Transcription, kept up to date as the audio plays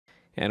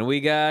And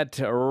we got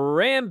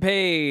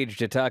Rampage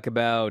to talk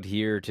about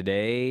here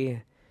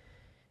today.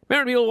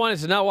 Remember, people wanted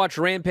us to not watch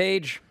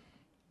Rampage?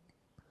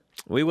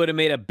 We would have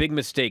made a big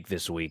mistake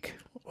this week.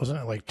 Wasn't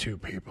it like 2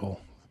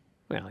 people?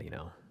 Well, you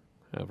know,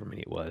 however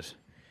many it was.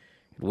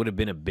 It would have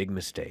been a big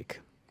mistake.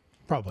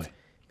 Probably.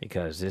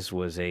 Because this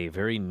was a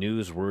very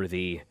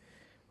newsworthy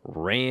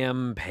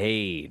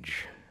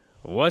Rampage.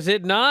 Was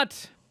it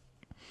not?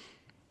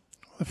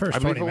 The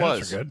first 20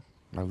 minutes are good.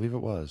 I believe it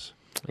was.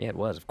 Yeah, it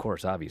was, of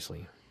course,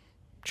 obviously.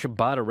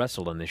 Shibata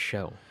wrestled on this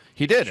show.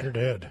 He did. Sure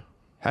did.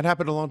 Had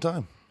happened a long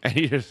time. And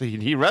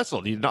he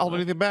wrestled. He did not hold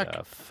anything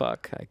back.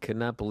 Fuck. I could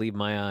not believe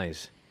my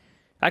eyes.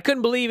 I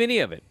couldn't believe any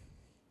of it.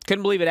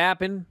 Couldn't believe it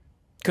happened.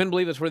 Couldn't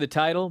believe it was for the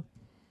title.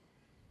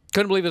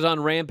 Couldn't believe it was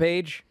on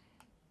Rampage.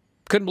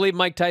 Couldn't believe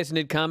Mike Tyson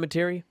did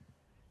commentary.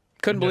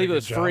 Couldn't believe it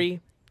was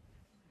free.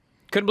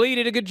 Couldn't believe he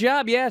did a good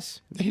job,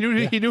 yes. He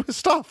knew his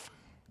stuff.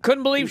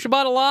 Couldn't believe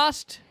Shibata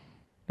lost.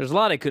 There's a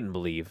lot I couldn't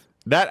believe.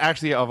 That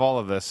actually, of all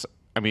of this,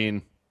 I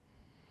mean,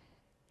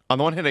 on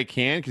the one hand I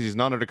can because he's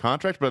not under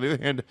contract, but on the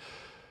other hand,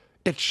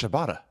 it's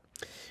Shibata.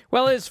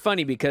 Well, it's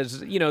funny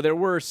because, you know, there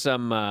were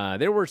some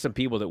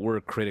people that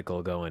were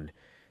critical going,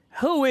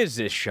 who is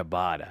this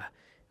Shibata?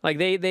 Like,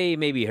 they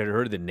maybe had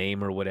heard the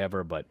name or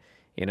whatever, but,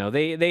 you know,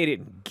 they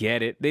didn't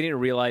get it. They didn't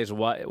realize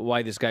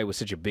why this guy was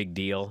such a big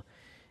deal.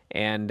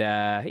 And,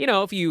 you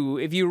know, if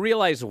you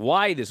realize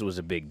why this was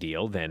a big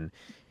deal, then,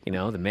 you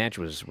know, the match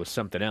was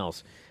something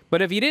else.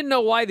 But if you didn't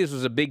know why this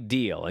was a big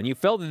deal, and you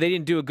felt that they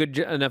didn't do a good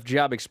enough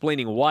job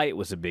explaining why it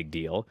was a big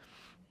deal,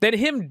 then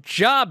him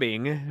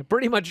jobbing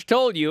pretty much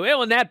told you it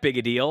wasn't that big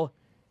a deal.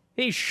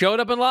 He showed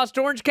up and lost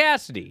to Orange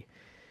Cassidy.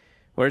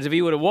 Whereas if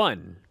he would have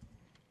won,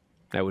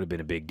 that would have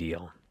been a big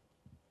deal.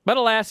 But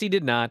alas, he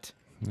did not.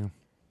 Yeah.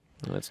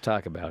 Let's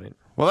talk about it.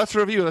 Well, that's the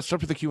review. Let's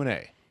jump to the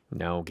Q&A.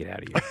 No, get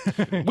out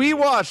of here. We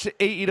watched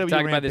AEW Talk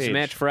Rampage. about this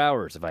match for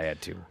hours if I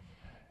had to.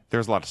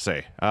 There's a lot to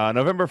say.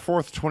 November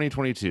 4th,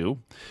 2022.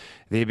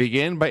 They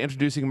begin by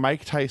introducing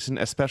Mike Tyson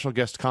as special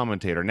guest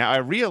commentator. Now, I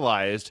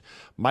realized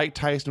Mike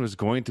Tyson was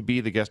going to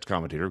be the guest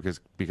commentator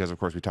because of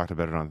course, we talked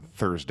about it on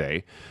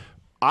Thursday.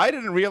 I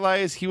didn't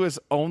realize he was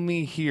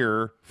only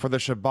here for the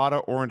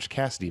Shibata Orange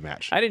Cassidy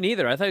match. I didn't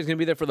either. I thought he was going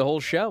to be there for the whole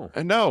show.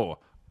 No.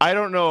 I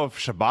don't know if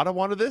Shibata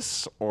wanted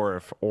this or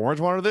if Orange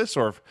wanted this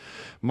or if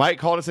Mike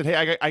called and said,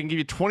 hey, I can give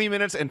you 20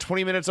 minutes and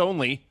 20 minutes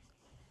only.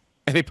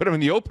 And they put him in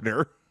the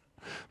opener.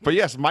 But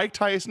yes, Mike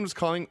Tyson was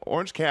calling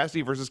Orange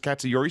Cassidy versus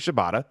Katsuyori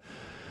Shibata.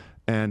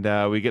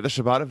 And we get the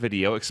Shibata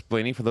video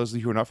explaining, for those of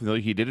you who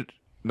are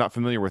not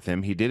familiar with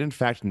him, he did in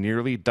fact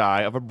nearly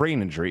die of a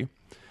brain injury.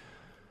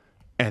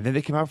 And then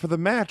they came out for the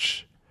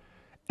match.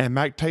 And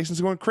Mike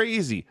Tyson's going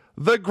crazy.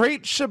 The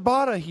great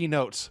Shibata, he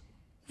notes.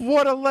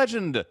 What a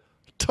legend.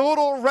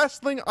 Total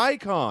wrestling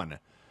icon.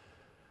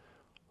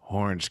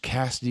 Orange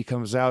Cassidy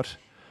comes out.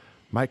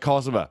 Mike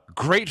calls him a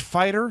great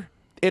fighter.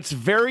 It's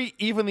very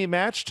evenly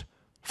matched.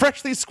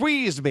 Freshly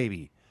squeezed,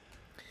 baby.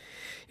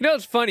 You know,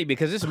 it's funny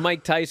because this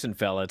Mike Tyson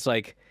fella, it's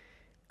like,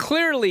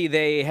 clearly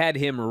they had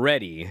him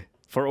ready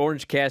for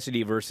Orange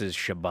Cassidy versus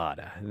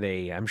Shibata.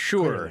 They, I'm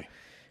sure,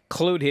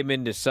 clued him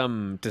into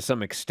to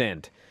some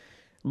extent.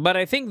 But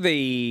I think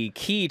the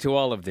key to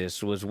all of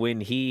this was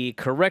when he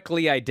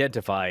correctly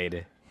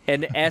identified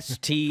an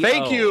STO.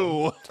 Thank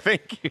you.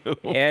 Thank you.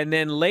 And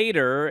then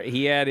later,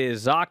 he had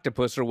his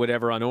octopus or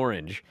whatever on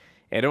Orange,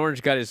 and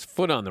Orange got his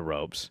foot on the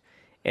ropes.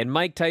 And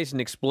Mike Tyson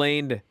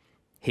explained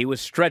he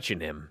was stretching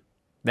him.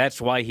 That's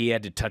why he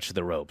had to touch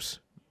the ropes.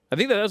 I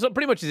think that was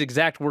pretty much his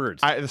exact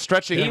words. The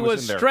stretching he him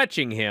was in there.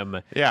 stretching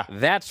him. Yeah.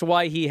 That's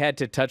why he had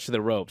to touch the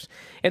ropes.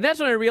 And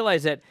that's when I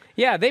realized that,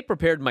 yeah, they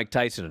prepared Mike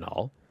Tyson and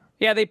all.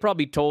 Yeah, they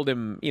probably told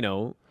him, you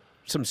know,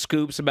 some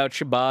scoops about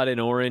Shibata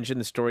and Orange and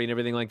the story and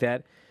everything like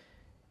that.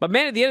 But,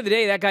 man, at the end of the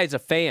day, that guy's a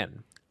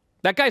fan.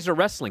 That guy's a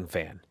wrestling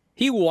fan.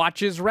 He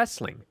watches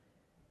wrestling.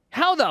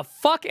 How the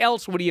fuck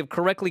else would he have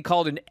correctly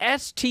called an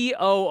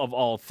STO of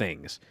all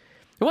things?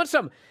 You want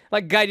some,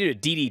 like, guy did a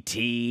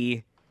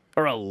DDT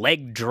or a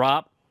leg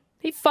drop.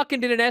 He fucking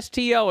did an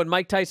STO, and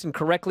Mike Tyson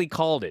correctly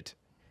called it.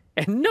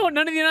 And no,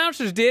 none of the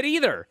announcers did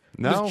either.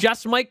 No. It was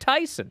just Mike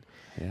Tyson.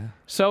 Yeah.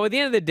 So at the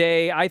end of the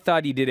day, I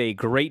thought he did a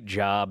great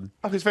job.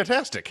 Oh, he's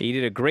fantastic. He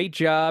did a great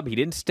job. He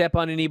didn't step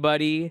on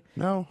anybody.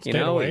 No. You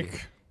know,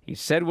 he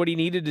said what he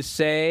needed to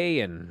say,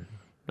 and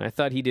I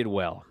thought he did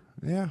well.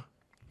 Yeah.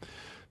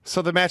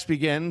 So the match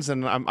begins,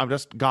 and I'm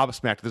just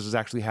gobsmacked this is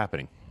actually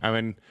happening. I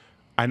mean,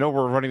 I know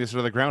we're running this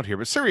into the ground here,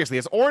 but seriously,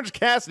 it's Orange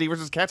Cassidy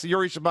versus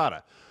Katsuyori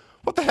Shibata.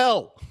 What the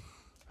hell?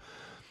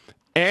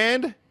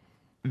 And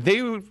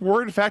they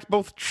were, in fact,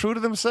 both true to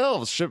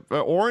themselves.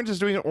 Orange is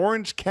doing an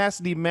Orange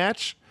Cassidy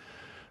match.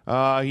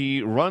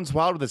 He runs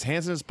wild with his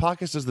hands in his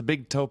pockets, does the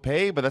big tope,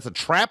 but that's a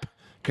trap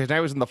because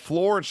now he's on the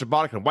floor, and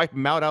Shibata can wipe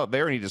him out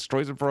there, and he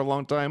destroys him for a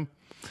long time.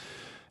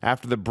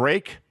 After the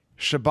break,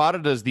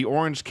 Shibata does the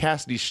Orange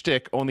Cassidy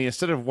shtick, only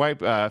instead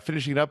of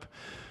finishing it up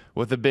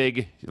with a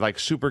big like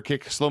super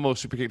kick, slow-mo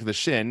super kick to the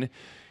shin,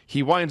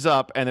 he winds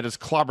up and then just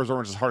clobbers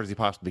Orange as hard as he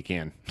possibly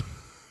can.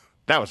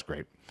 That was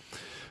great.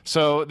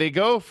 So they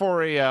go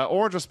for a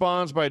Orange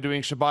responds by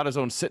doing Shibata's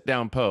own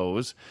sit-down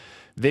pose.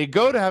 They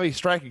go to have a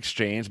strike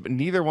exchange, but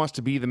neither wants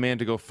to be the man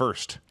to go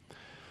first.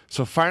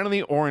 So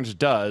finally, Orange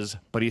does,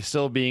 but he's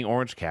still being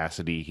Orange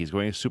Cassidy. He's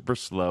going super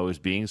slow. He's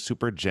being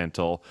super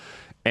gentle.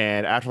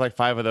 And after like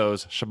 5 of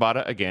those,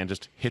 Shibata, again,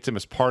 just hits him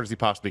as hard as he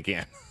possibly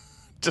can.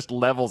 Just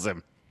levels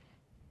him.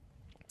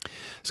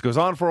 This goes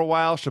on for a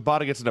while.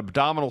 Shibata gets an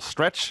abdominal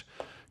stretch.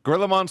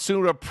 Gorilla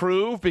Monsoon would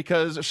approve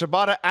because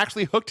Shibata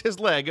actually hooked his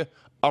leg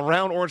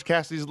around Orange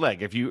Cassidy's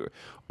leg. If you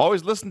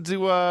always listen to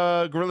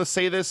Gorilla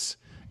say this,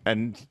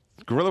 and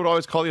Gorilla would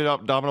always call the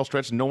abdominal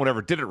stretch, and no one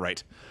ever did it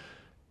right.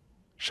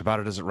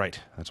 Shibata does it right.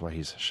 That's why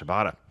he's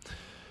Shibata.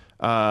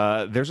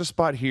 There's a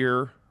spot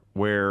here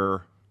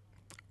where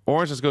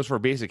Orange just goes for a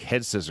basic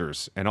head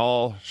scissors, and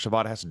all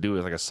Shibata has to do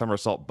is like a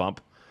somersault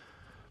bump.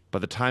 But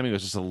the timing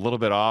was just a little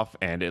bit off,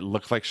 and it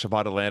looked like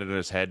Shibata landed on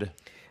his head.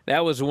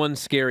 That was one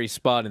scary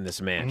spot in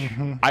this match.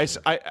 Mm-hmm.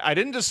 I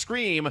didn't just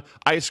scream.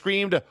 I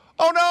screamed,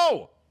 "Oh,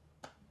 no!"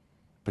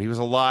 But he was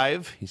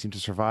alive. He seemed to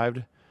have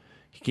survived.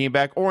 He came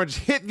back. Orange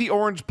hit the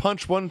orange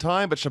punch one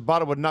time, but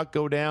Shibata would not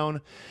go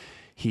down.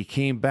 He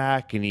came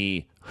back, and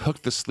he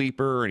hooked the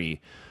sleeper, and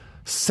he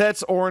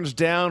sets Orange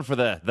down for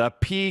the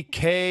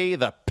PK,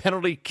 the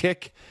penalty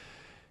kick.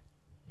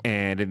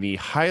 And in the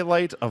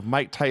highlight of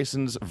Mike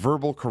Tyson's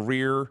verbal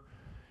career,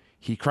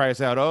 he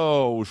cries out,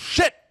 "Oh,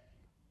 shit!"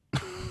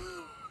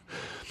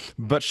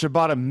 But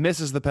Shibata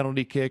misses the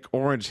penalty kick.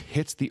 Orange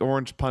hits the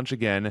orange punch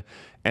again.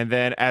 And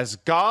then, as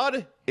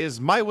God is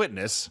my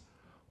witness,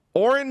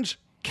 Orange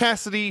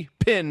Cassidy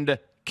pinned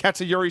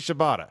Katsuyori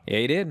Shibata. Yeah,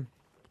 he did.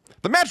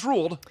 The match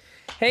ruled.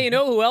 Hey, you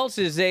know who else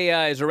is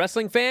a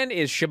wrestling fan?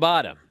 Is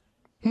Shibata.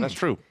 That's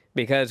true.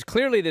 Because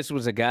clearly this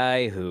was a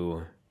guy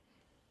who...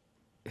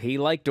 he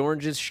liked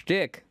Orange's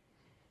shtick.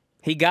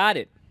 He got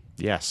it.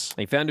 Yes.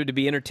 He found it to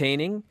be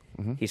entertaining.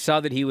 Mm-hmm. He saw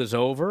that he was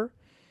over,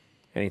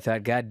 and he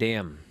thought, God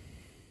damn,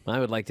 I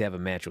would like to have a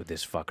match with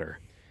this fucker.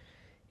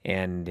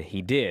 And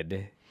he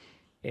did,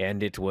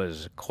 and it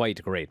was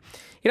quite great.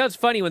 You know, it's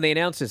funny, when they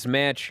announced this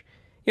match,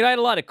 you know, I had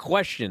a lot of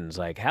questions,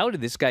 like, how did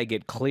this guy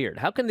get cleared?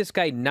 How can this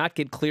guy not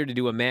get cleared to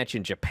do a match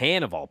in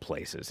Japan, of all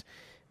places?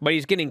 But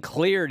he's getting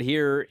cleared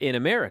here in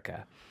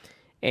America.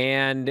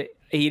 And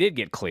he did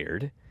get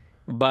cleared.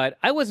 But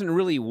I wasn't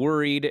really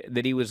worried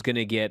that he was going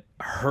to get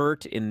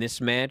hurt in this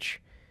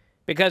match,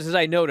 because, as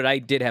I noted, I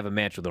did have a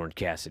match with Orange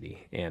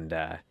Cassidy, and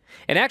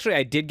actually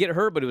I did get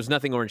hurt, but it was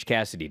nothing Orange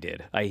Cassidy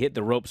did. I hit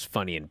the ropes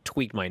funny and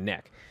tweaked my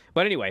neck.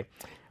 But anyway,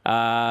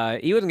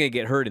 he wasn't going to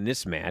get hurt in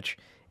this match.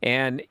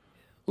 And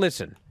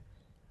listen,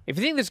 if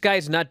you think this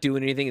guy's not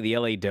doing anything at the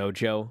LA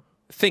Dojo,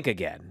 think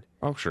again.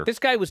 Oh, sure. This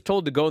guy was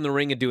told to go in the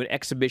ring and do an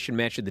exhibition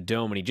match at the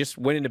Dome, and he just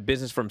went into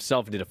business for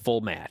himself and did a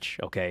full match,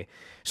 okay?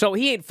 So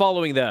he ain't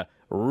following the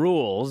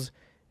rules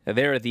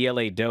there at the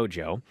LA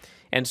Dojo.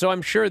 And so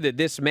I'm sure that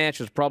this match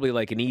was probably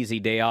like an easy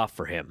day off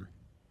for him.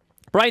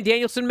 Bryan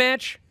Danielson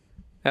match,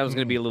 that was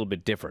going to be a little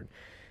bit different.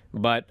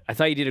 But I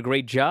thought you did a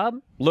great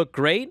job. Looked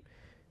great.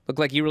 Looked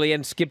like you really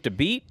hadn't skipped a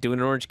beat doing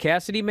an Orange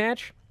Cassidy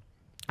match.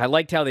 I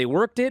liked how they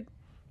worked it.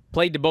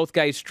 Played to both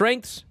guys'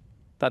 strengths.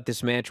 Thought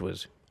this match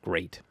was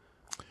great.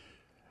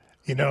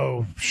 You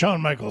know, Shawn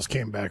Michaels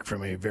came back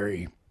from a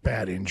very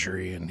bad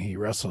injury, and he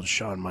wrestled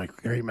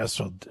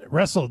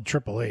wrestled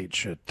Triple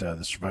H at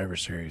the Survivor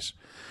Series.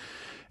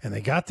 And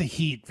they got the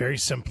heat very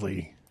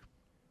simply.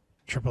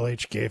 Triple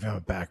H gave him a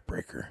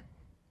backbreaker.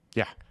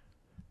 Yeah.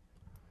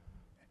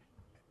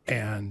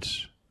 And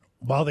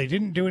while they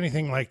didn't do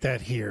anything like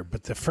that here,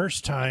 but the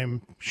first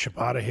time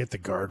Shibata hit the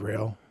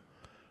guardrail,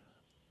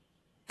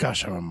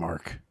 gosh, I'm a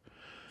mark.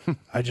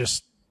 I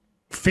just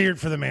feared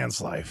for the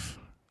man's life.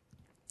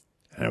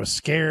 And I was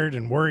scared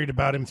and worried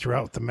about him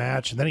throughout the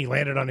match. And then he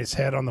landed on his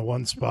head on the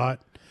one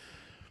spot.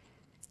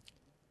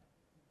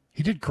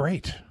 He did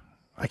great.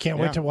 I can't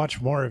wait to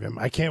watch more of him.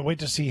 I can't wait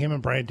to see him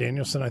and Bryan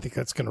Danielson. I think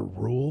that's going to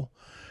rule.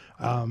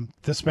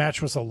 This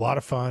match was a lot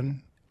of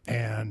fun.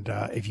 And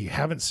if you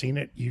haven't seen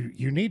it,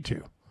 you need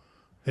to.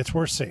 It's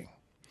worth seeing.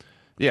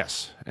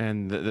 Yes,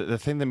 and the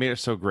thing that made it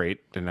so great,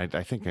 and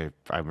I think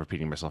I'm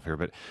repeating myself here,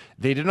 but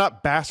they did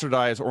not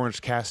bastardize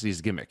Orange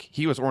Cassidy's gimmick.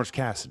 He was Orange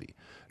Cassidy.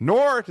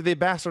 Nor did they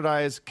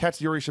bastardize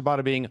Katsuyori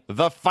Shibata being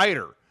the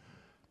fighter.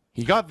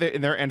 He got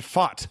in there and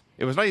fought.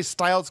 It was not a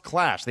styles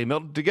clash. They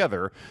melded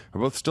together.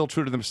 They're both still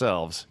true to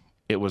themselves.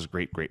 It was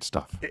great, great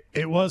stuff.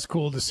 It was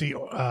cool to see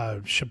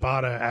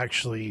Shibata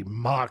actually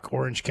mock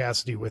Orange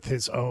Cassidy with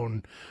his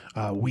own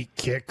weak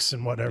kicks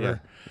and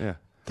whatever. Yeah.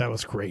 That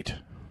was great.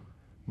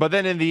 But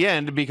then in the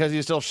end, because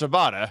he's still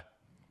Shibata,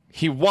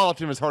 he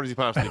walloped him as hard as he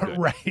possibly could.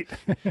 Right.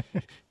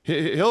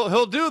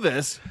 He'll do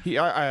this.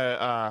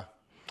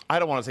 I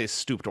don't want to say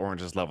stoop to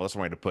Orange's level. That's the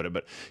way to put it.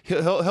 But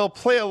he'll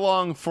play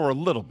along for a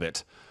little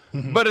bit.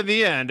 Mm-hmm. But in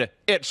the end,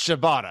 it's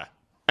Shibata,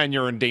 and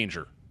you're in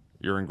danger.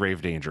 You're in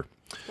grave danger.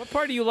 What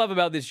part do you love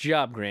about this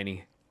job,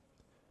 Granny?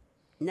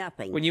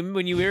 Nothing. When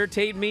you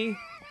irritate me,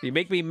 you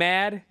make me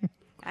mad.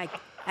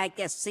 I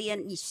guess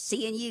seeing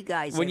you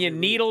guys. When you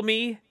needle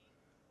me.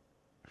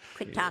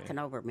 Quit talking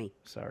over me.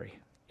 Sorry.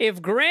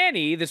 If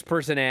Granny, this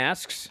person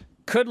asks,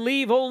 could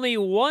leave only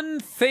one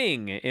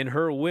thing in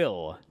her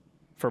will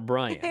for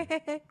Bryan,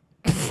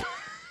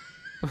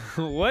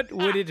 what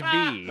would it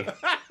be?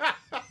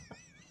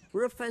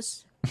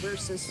 Rufus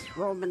versus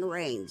Roman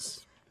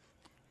Reigns,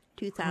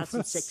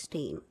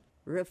 2016.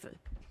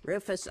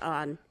 Rufus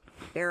on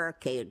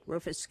barricade.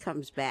 Rufus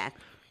comes back,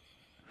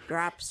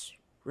 drops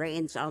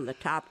Reigns on the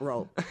top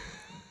rope.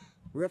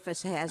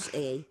 Rufus has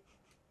a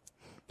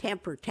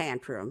temper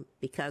tantrum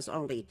because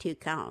only 2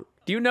 count.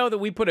 Do you know that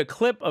we put a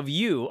clip of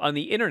you on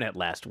the internet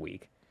last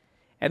week?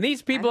 And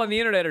these people on the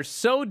internet are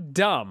so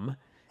dumb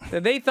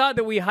that they thought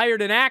that we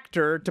hired an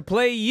actor to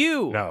play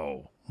you.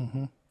 No.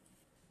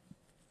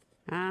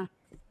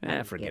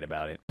 Forget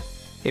about it.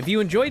 If you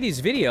enjoy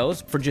these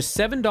videos, for just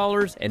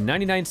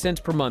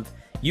 $7.99 per month,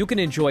 you can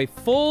enjoy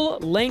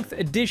full-length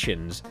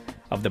editions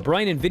of The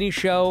Bryan and Vinny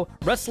Show,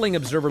 Wrestling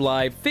Observer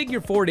Live,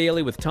 Figure 4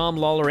 Daily with Tom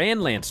Lawler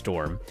and Lance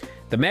Storm,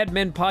 the Mad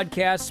Men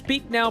Podcast,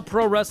 Speak Now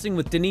Pro Wrestling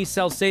with Denise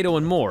Salcedo,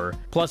 and more,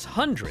 plus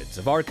hundreds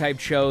of archived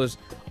shows,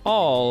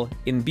 all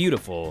in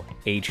beautiful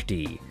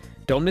HD.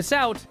 Don't miss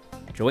out.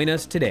 Join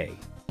us today.